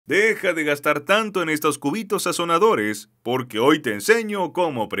Deja de gastar tanto en estos cubitos sazonadores, porque hoy te enseño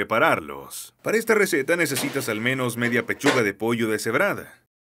cómo prepararlos. Para esta receta necesitas al menos media pechuga de pollo deshebrada.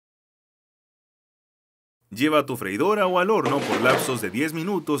 Lleva a tu freidora o al horno por lapsos de 10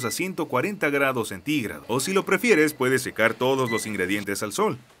 minutos a 140 grados centígrados. O si lo prefieres, puedes secar todos los ingredientes al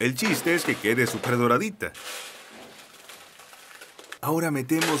sol. El chiste es que quede súper doradita. Ahora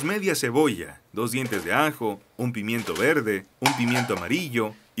metemos media cebolla, 2 dientes de ajo, un pimiento verde, un pimiento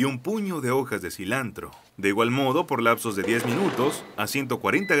amarillo y un puño de hojas de cilantro. De igual modo, por lapsos de 10 minutos a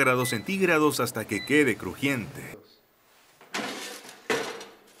 140 grados centígrados hasta que quede crujiente.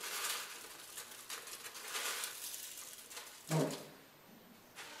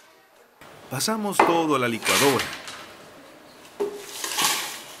 Pasamos todo a la licuadora.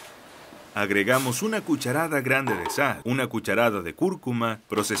 Agregamos una cucharada grande de sal, una cucharada de cúrcuma,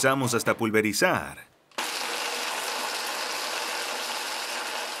 procesamos hasta pulverizar.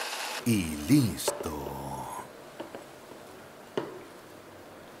 Y listo.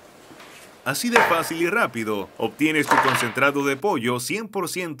 Así de fácil y rápido, obtienes tu concentrado de pollo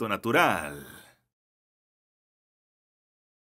 100% natural.